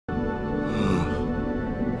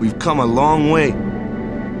We've come a long way.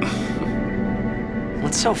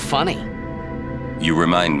 What's so funny? You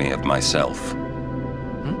remind me of myself.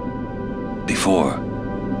 Before,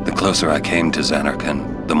 the closer I came to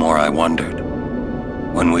Zanarkand, the more I wondered.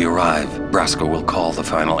 When we arrive, Brasko will call the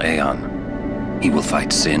final Aeon. He will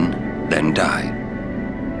fight sin, then die.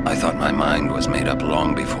 I thought my mind was made up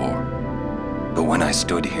long before. But when I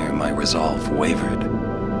stood here, my resolve wavered.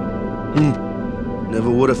 Never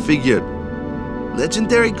would have figured.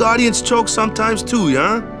 Legendary Guardians choke sometimes too,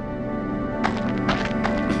 yeah?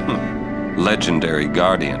 Legendary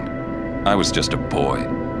Guardian. I was just a boy.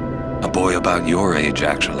 A boy about your age,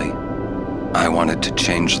 actually. I wanted to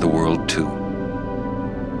change the world too.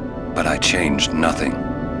 But I changed nothing.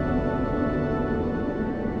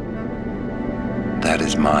 That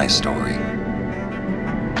is my story.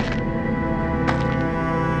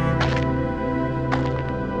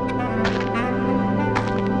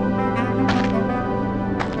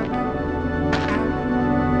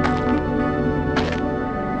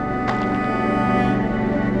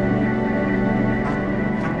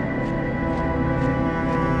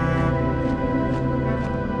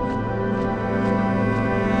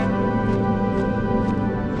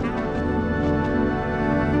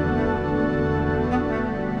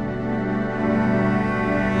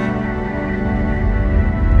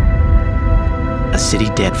 A city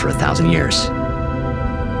dead for 1,000 years.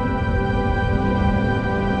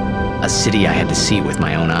 A city I had to see with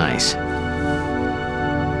my own eyes.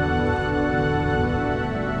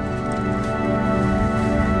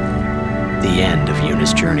 The end of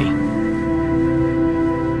Yuna's journey.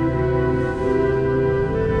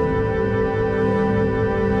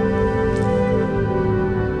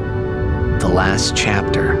 The last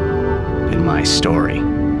chapter in my story.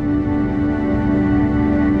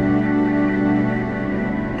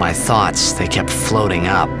 My thoughts, they kept floating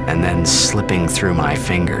up and then slipping through my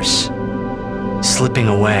fingers. Slipping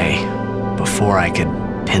away before I could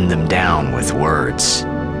pin them down with words.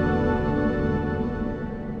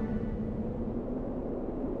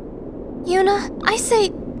 Yuna, I say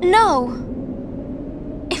no.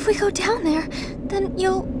 If we go down there, then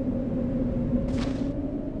you'll...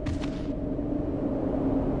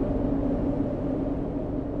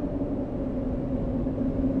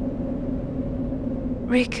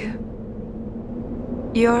 Riku,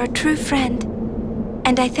 you're a true friend,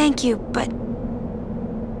 and I thank you, but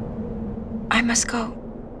I must go.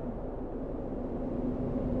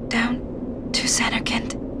 Down to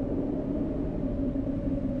Zanarkand.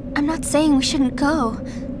 I'm not saying we shouldn't go.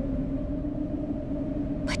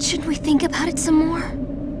 But shouldn't we think about it some more?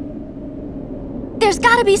 There's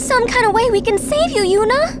gotta be some kind of way we can save you,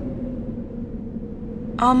 Yuna!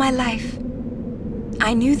 All my life,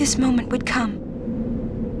 I knew this moment would come.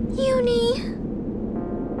 Yuni...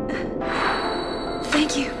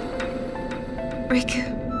 Thank you, Riku.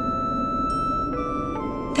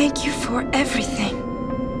 Thank you for everything.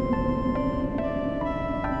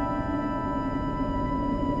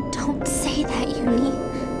 Don't say that, Yuni.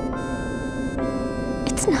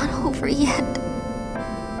 It's not over yet.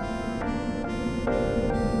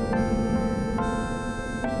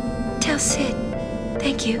 Tell Sid,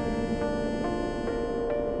 thank you.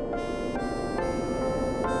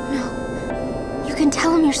 No, you can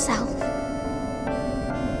tell him yourself.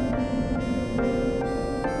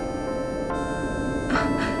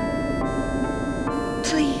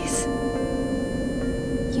 Please.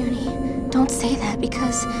 Yuni, don't say that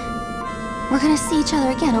because we're gonna see each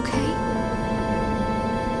other again, okay?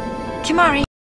 Kimari.